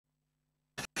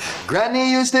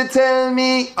Granny used to tell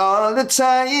me all the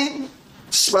time,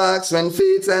 sparks when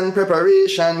faith and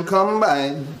preparation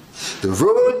combine. The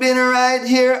road been right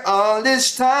here all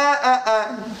this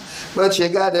time, but you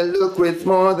gotta look with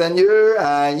more than your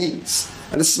eyes.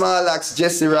 And the small axe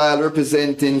Jesse Ryle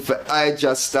representing for I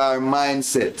Just Star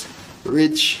Mindset,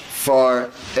 rich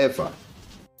forever.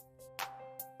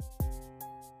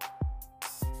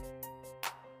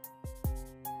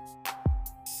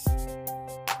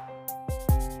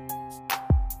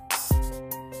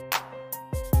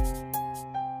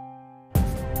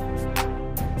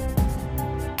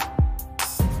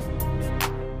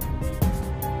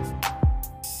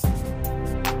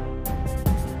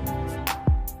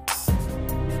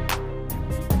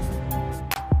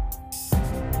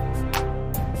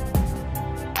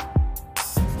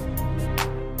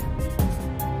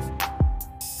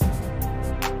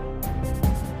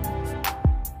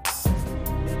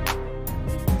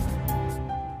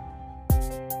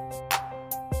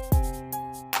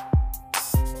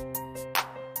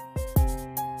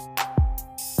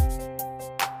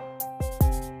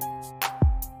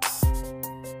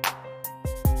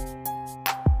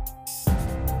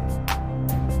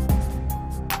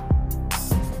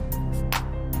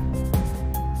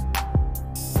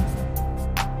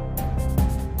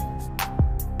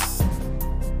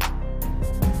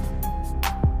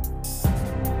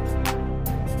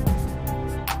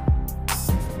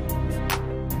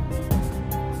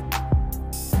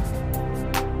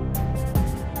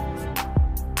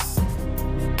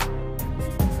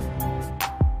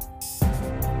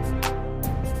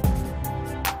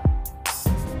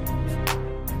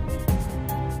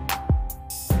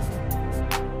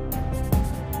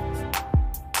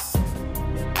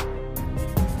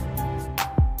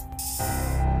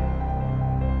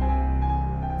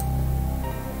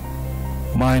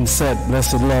 Mindset,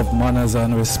 blessed love, manners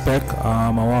and respect. I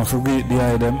want to greet the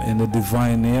item in the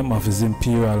divine name of His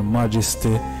Imperial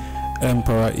Majesty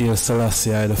Emperor Haile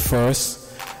Selassie I,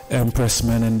 Empress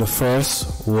Menen the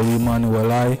First, Holy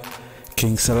Emmanuel I,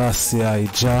 King Selassie I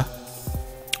Jah,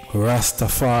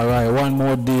 Rastafari. One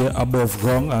more day above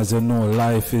ground. As you know,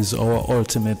 life is our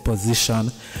ultimate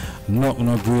position. Nothing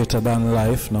no greater than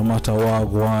life, no matter what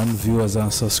go on. Viewers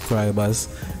and subscribers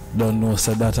don't know,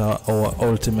 so that our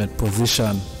ultimate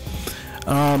position.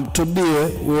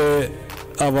 Today we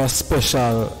have a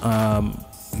special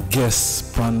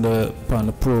guest on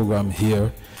the program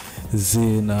here.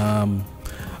 Zin a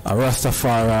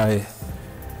Rastafari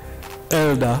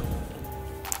elder,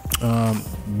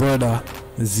 brother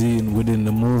Zin within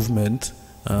the movement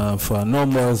for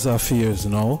numbers of years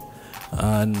now,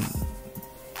 and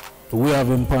we have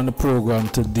him on the program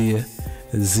today.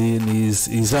 Zin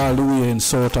is all the way in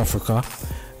South Africa.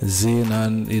 Zin,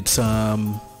 and it's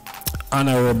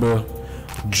Honorable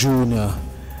Junior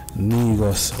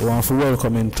Negus. I want to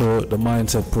welcome him to the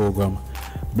Mindset program.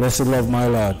 Blessed love, my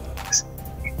Lord.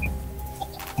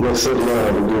 Blessed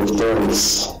Lord, give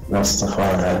thanks,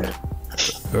 Rastafari.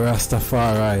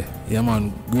 Rastafari. Yeah,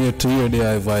 man, great to hear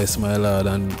the voice, my Lord,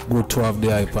 and good to have the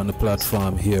hype on the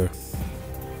platform here.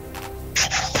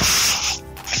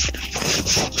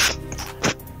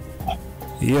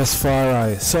 Yes,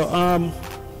 Farai. So,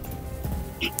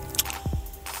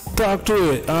 talk to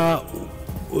it.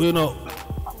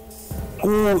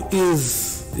 Who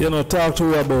is, talk to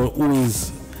you about who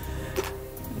is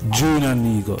Junior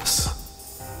Negus.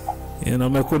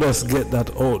 I could just get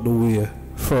that out the way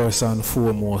first and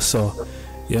foremost. So,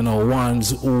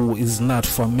 ones who is not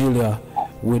familiar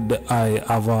with the eye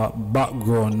have a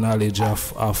background knowledge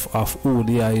of who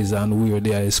the eye is and where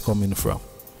the eye is coming from.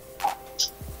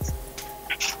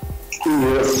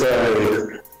 Yes,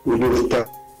 we give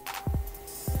thanks.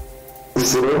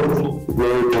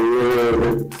 Glory to the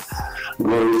Word,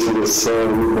 glory to the Son,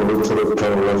 glory to the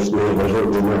power of the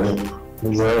Lord.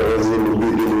 As I was in the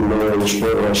beginning, knowledge,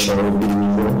 forever shall be,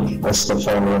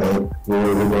 Rastafari,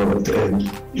 word without end.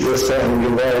 Yes, and the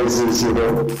rises,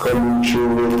 coming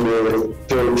through in the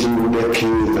 13th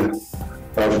decade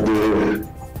of the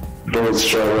birth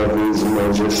trial of His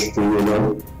Majesty,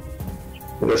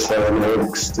 Yes, I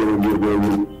am still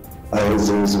giving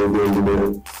answers within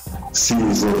the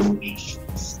season.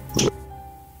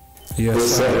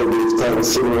 Yes, I give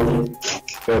thanks,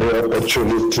 for the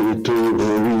opportunity to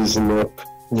reason up,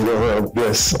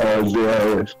 bless all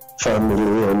their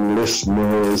family and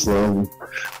listeners and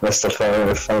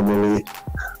Rastafari family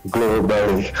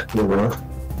globally,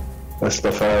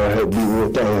 Rastafari be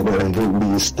with honor in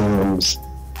these times,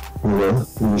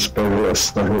 these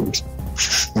perilous times.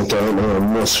 That I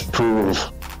must prove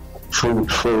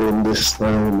fruitful in this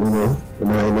time,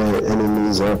 when our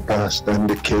enemies are past and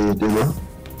decayed,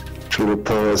 through through the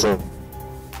powers of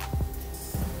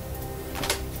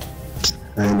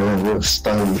and I will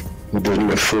stand within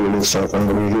the fullness of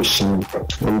ambition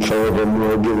and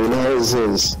forevermore giving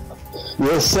houses.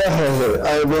 Yes, sir.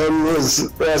 I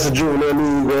was as a junior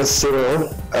negus,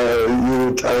 youth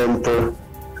amper,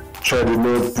 treading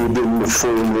up within the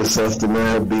fullness of the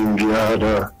Niyahbinghi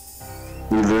order,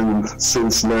 even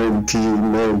since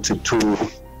 1992,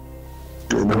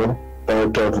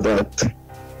 part of that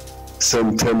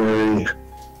centenary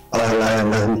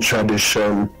all-island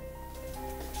tradition,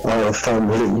 our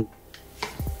family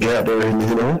gathering,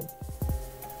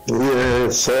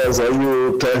 Yes, as a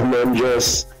youth, I'm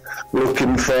just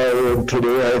looking forward to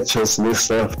the righteousness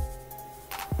of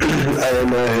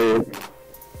my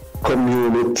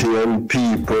community and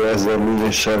people as a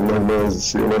nation and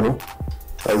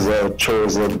as a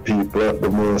chosen people of the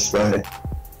Most High.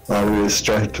 Always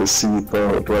try to seek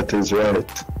out what is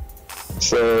right.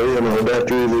 So, that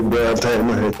really brought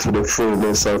me to the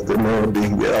fullness of the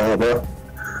Niyahbinghi order,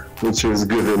 which is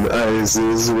given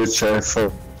ISIS, which I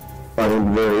find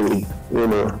very,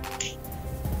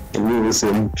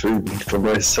 amusing for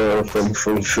myself and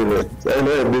fulfilling. And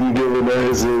I've been given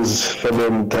ISIS for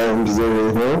them times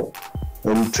there,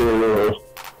 until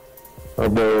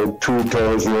about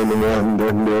 2001,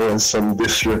 then there was some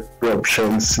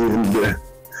disruptions in the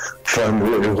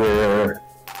family where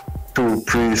 2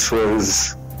 priests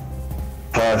was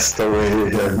passed away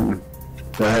and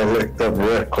the ilect of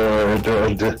record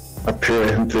had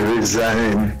apparently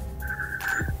resigned.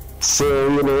 So,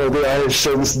 the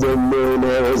Haitians don't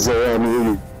know I was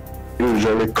around,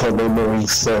 usually come among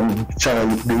some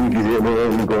chant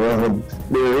Bingi, and go on.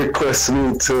 They request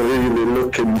me to really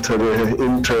look into the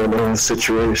internal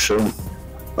situation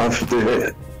of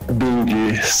the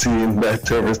Bingi, seeing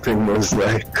that everything was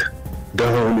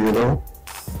down,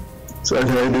 So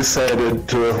I decided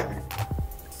to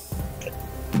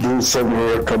do some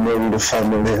work among the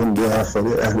family on behalf of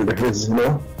the elders,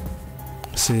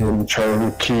 and try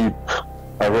and keep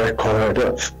a record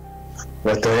of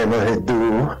what I might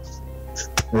do.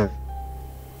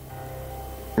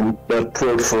 And that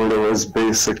portfolio was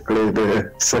basically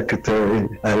the secretary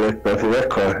ilect of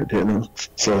record,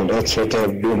 So that's what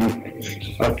I've been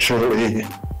actually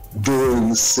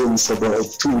doing since about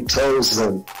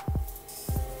 2000.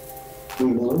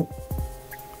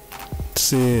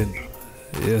 Seeing,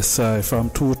 yes, sir. From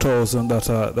 2000 that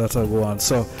I go on.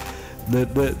 So,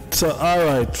 so all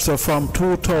right. So from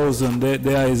 2000,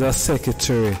 there is a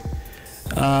secretary.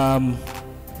 Well,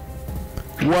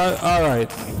 all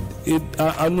right.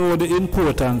 I know the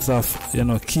importance of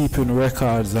keeping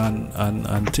records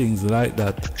and things like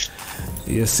that.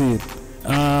 You see,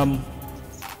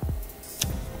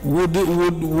 would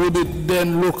it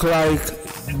then look like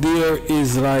there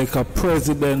is like a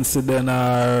presidency then,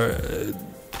 or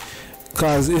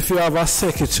because if you have a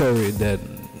secretary, then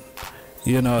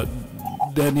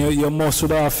then you must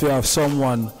have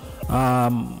someone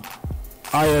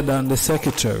higher than the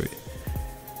secretary.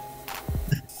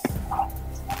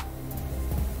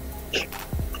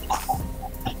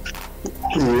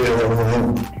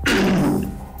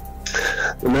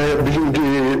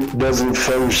 Niyahbinghi doesn't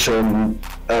function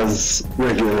as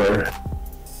regular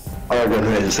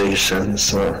organization,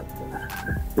 so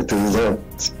it is not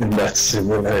in that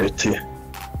similarity.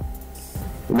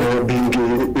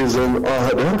 Niyahbinghi is an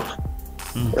order,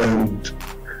 and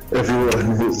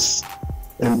everyone is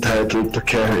entitled to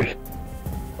carry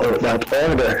out that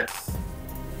order.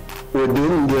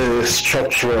 Within the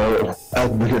structural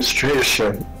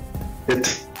administration,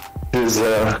 it is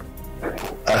a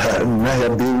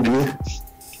Niyahbinghi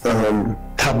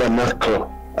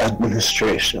tabernacle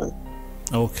administration,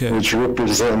 which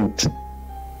represent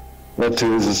what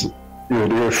is you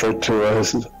would refer to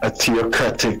as a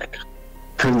theocratic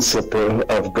principle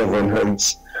of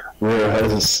governance,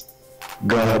 whereas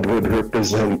God would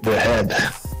represent the head,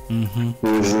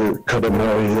 who is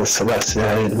Kadamari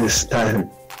Selassie in this time.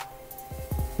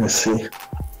 You see,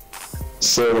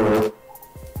 so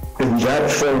in that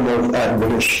form of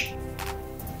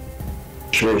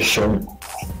administration,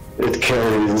 it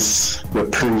carries the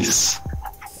priests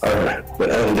or the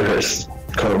elders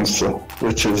council,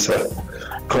 which is a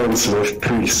council of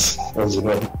priests as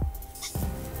well.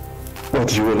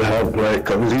 But you will have like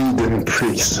a leading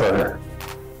priest or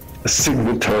a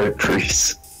signatory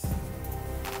priest.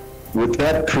 With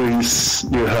that priest,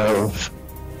 you have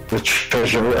the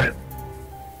treasurer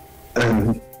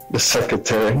and the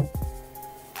secretary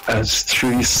as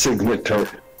 3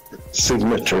 signatories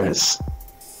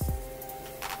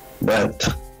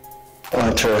that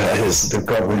authorize the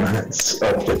governance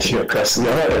of the theocracy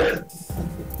order,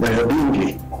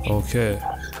 Niyahbinghi. Okay.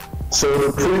 So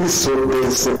the priest would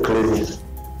basically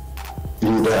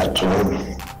do that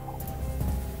one.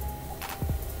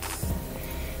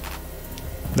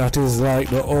 That is like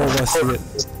the overseer.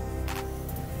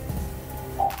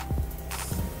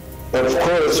 Of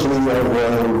course, we have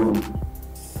evolved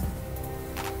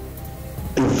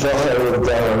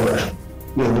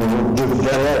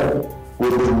developed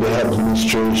within the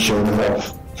administration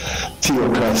of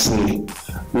theocracy,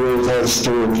 where it has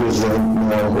to represent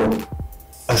now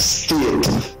a state.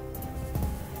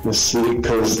 You see,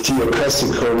 because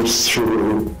theocracy comes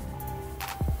through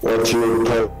what you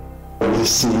would probably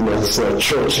see as a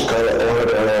churchical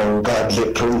order and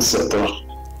godly principle.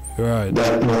 Right.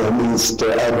 That now means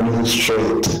to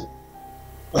administrate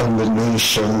on the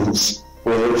nation's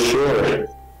welfare.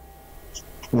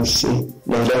 You see,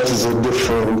 now that is a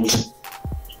different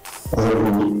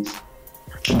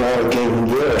ball game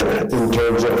there in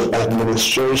terms of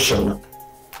administration.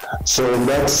 So in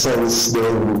that sense,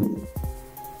 then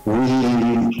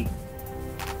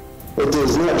it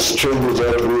is not strange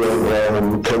that we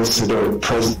have considered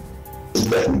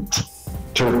president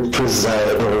to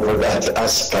preside over that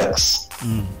aspects.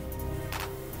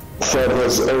 For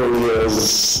as early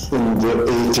as in the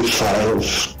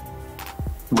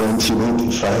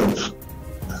 1985,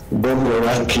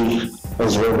 Bongaraki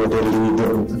was one of the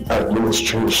leading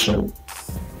administration.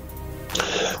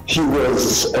 He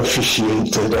was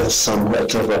officiated as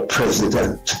somewhat of a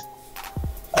president,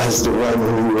 as the one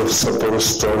who was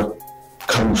supposed to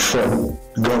come from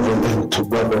government to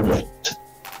government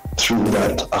through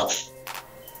that office.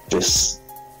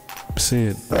 See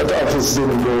it. That office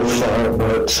didn't go far,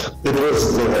 but it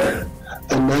was there.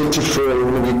 In 94,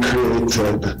 when we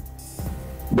created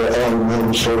the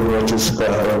all-mentioned what was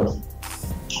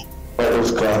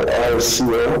called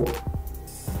RCO,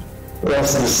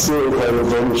 that's the state that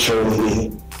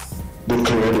eventually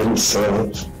declared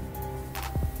himself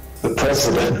the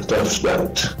president of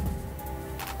that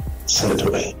said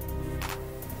way.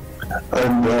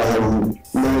 And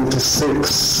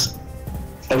 96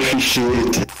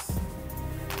 officiated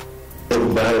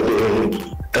by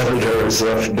the elders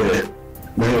of the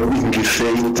Niyahbinghi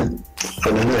faith and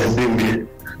the Niyahbinghi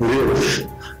live.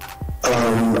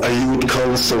 A youth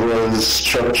council was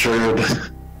structured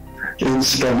in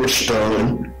Spanish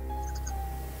Town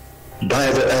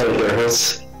by the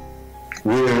elders,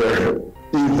 where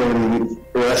even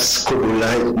Rascal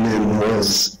Lightning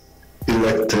was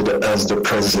elected as the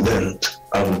president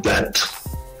of that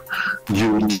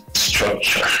youth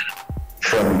structure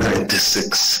from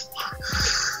 96.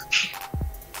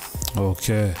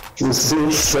 Okay. You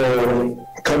see, so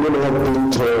coming up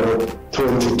into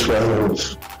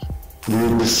 2012, we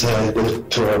decided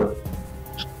to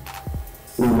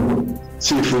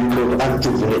see if we could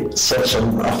activate such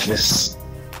an office,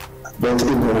 but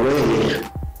in a way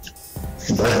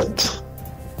that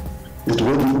it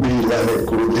wouldn't be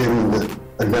like within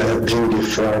a Niyahbinghi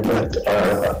format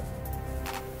or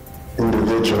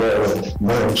individual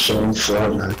mansion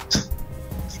format,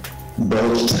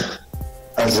 but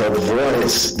as a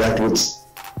voice that would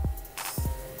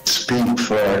speak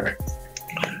for,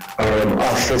 or an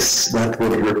office that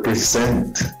would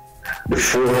represent the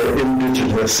four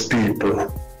indigenous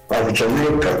people of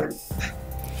Jamaica.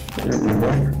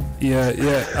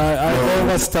 Yeah, I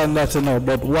understand that,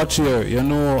 but watch here,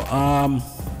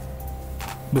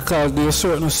 because there are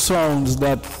certain sounds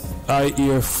that I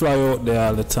hear fly out there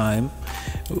all the time,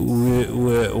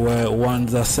 where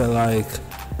ones that say like,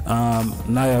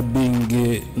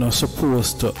 Niyahbinghi not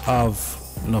supposed to have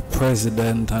no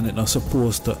president, and it not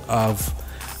supposed to have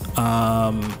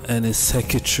any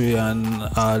secretary and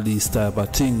all these type of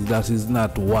things. That is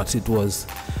not what it was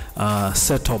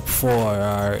set up for,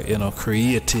 or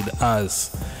created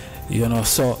as,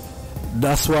 so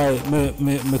that's why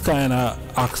me kind of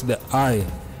ask the eye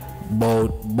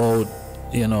about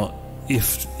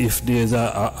if there's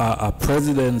a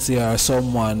presidency or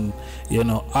someone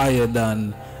higher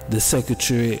than the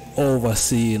secretary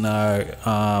overseeing, or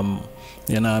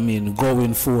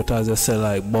going forth, as I say,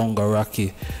 like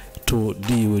Bongaraki, to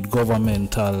deal with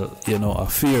governmental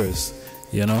affairs,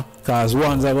 because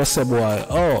once I was said, boy,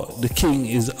 the king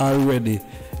is already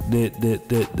the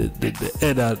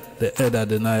head of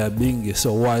the Niyahbinghi,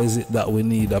 so why is it that we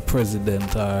need a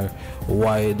president, or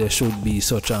why there should be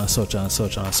such and such and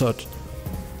such and such?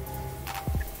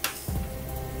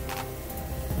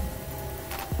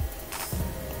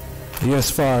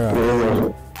 Yes, Farah.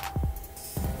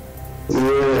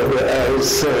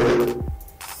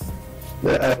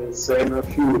 I said a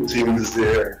few things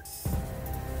there,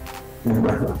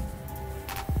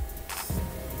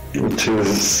 which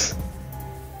is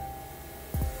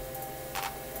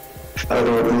I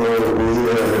don't know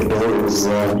where those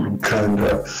kind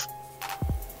of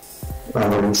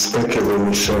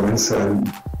speculations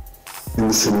and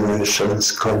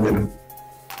insinuations coming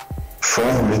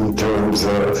from in terms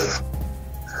of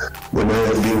the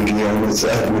Niyahbinghi and its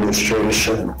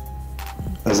administration.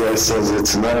 As I said,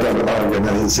 it's not an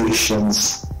organization,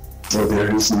 so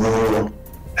there is no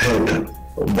head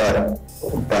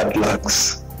that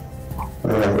lacks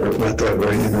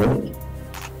whatever, you know.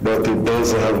 But it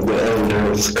does have the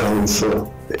Elders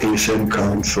Council, the Asian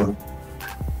Council,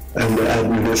 and the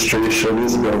administration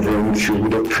is governed through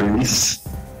the priests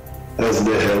as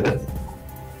the head,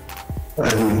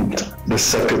 and the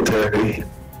secretary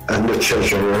and the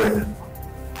treasurer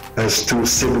as two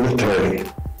signatories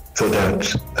to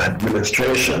that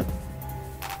administration.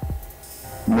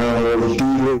 Now,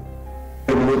 dealing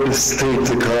with the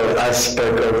statical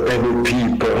aspect of any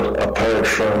people apart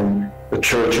from the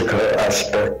churchical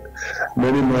aspect,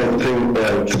 many might think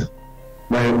that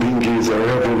Niyahbinghi is a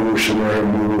revolutionary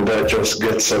move that just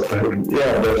gets up and,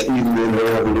 yeah, but even in a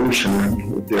revolutionary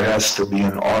move, there has to be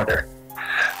an order.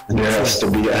 And there has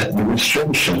to be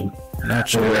administration.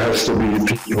 Naturally. There has to be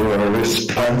people who are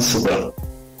responsible.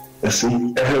 You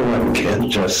see, everyone can't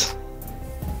just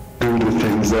do the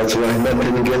things. That's why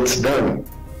nothing gets done.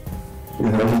 You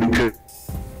know, because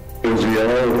we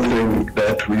all think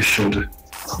that we should.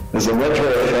 As a matter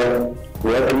of fact,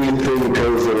 what we think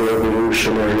as a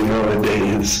revolutionary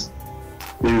nowadays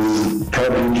is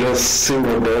probably just sing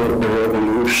about the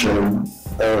revolution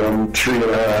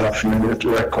 3.5-minute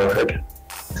record.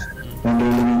 And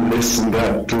then we listen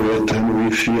back to it and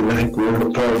we feel like we're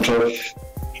a part of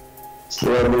the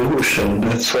revolution.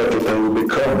 That's what it will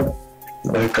become,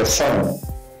 like a song.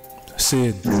 See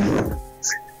it. Mm-hmm.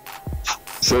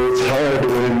 So it's hard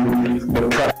when the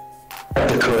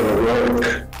practical work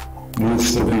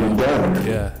needs to be done.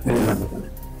 Yeah.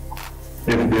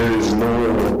 If there is no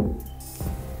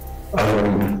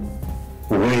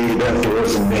way that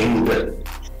was made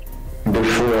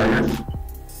before,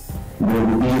 then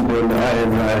even I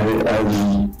as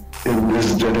in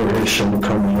this generation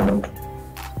coming up,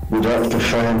 we'd have to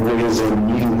find ways and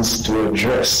means to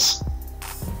address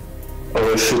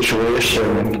our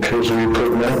situation, because we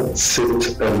could not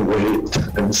sit and wait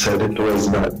and said it was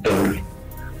not done,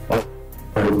 or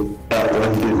that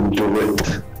one didn't do it,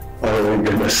 or we're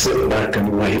gonna sit back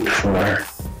and wait for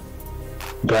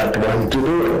that one to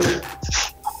do it.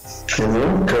 You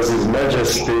know, because His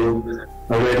Majesty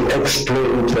already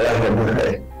explained to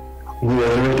Adonai. He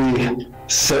already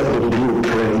set the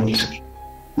blueprint.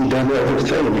 He done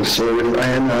everything. So if I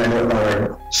and I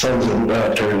are sons and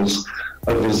daughters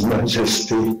of His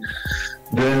Majesty,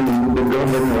 then the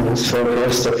governance of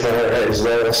Rastafari is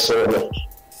also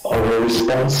our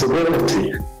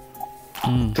responsibility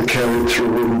to carry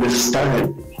through in this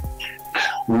time.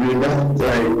 We're not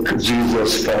like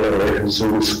Jesus followers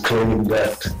who claim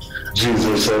that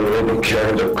Jesus already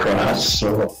carried the cross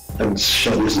and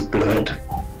shed His blood,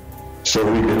 so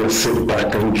we're going to sit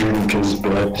back and drink His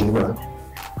blood, you know.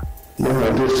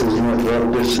 No, this is not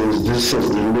what this is. This is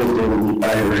the living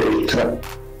irate,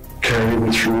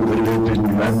 carrying through the living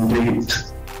mandate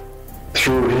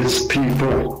through His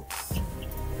people.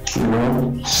 You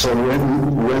know, so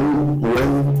when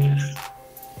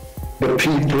the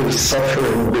people is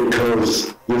suffering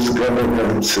because this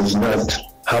governance is not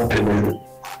happening,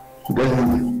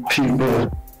 then people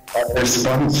are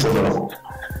responsible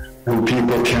and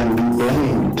people can be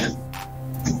blamed.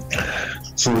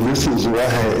 So this is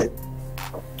why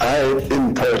I,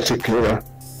 in particular,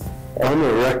 on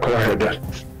a record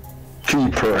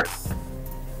keeper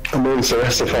amongst the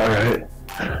Rastafari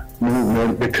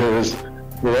movement, because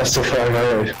the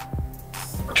Rastafari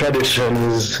tradition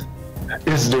is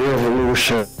the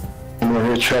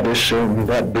revolutionary tradition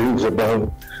that brings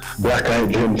about black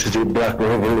identity, black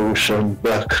revolution,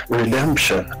 black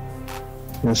redemption.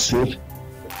 You see?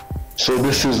 So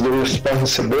this is the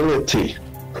responsibility.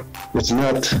 It's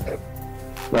not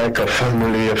like a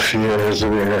family affairs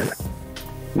where,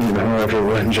 you know,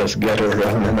 everyone just get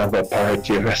around and have a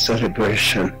party or a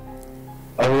celebration.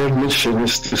 Our mission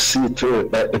is to see to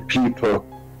it that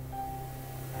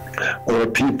our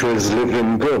people is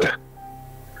living good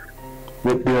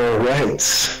with their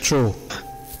rights. True.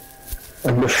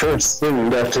 And the first thing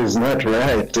that is not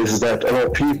right is that our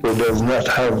people does not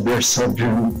have their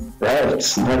sovereign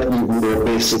rights, not even their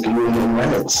basic human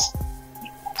rights.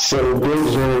 So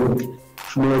those are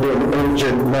more than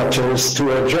urgent matters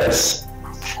to address.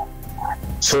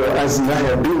 So as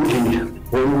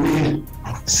Niyahbinghi, when we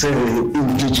say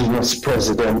indigenous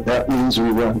president, that means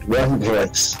we want one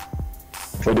voice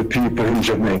for the people in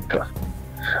Jamaica.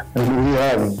 And we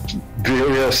have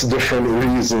various different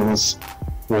reasons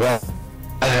why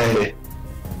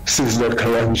Sister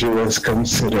Kalanji was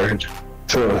considered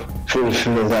to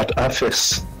fulfill that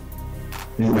office.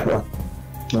 You know,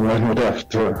 one would have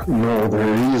to know the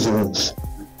reasons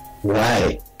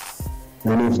why.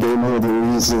 And if they know the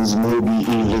reasons, maybe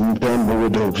even them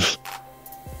would have,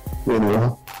 you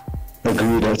know,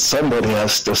 agreed that somebody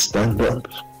has to stand up.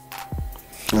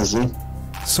 You see?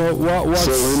 So what's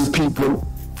when people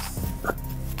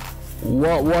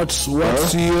what's your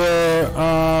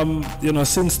you know,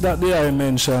 since that day I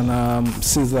mentioned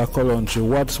Caesar Kalonji,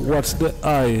 what's the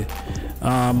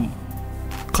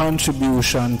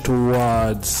contribution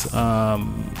towards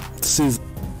Caesar?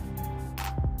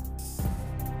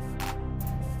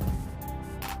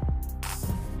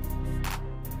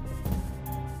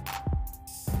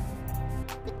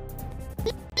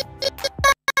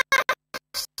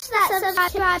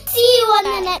 See you on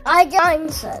the next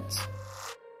mindset.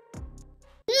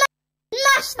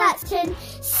 Smash that button.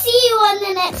 See you on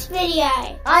the next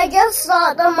video. I just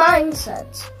start the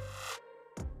mindset.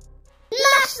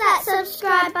 Smash that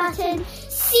subscribe button.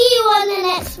 See you on the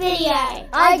next video.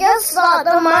 I just start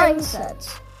the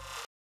mindset.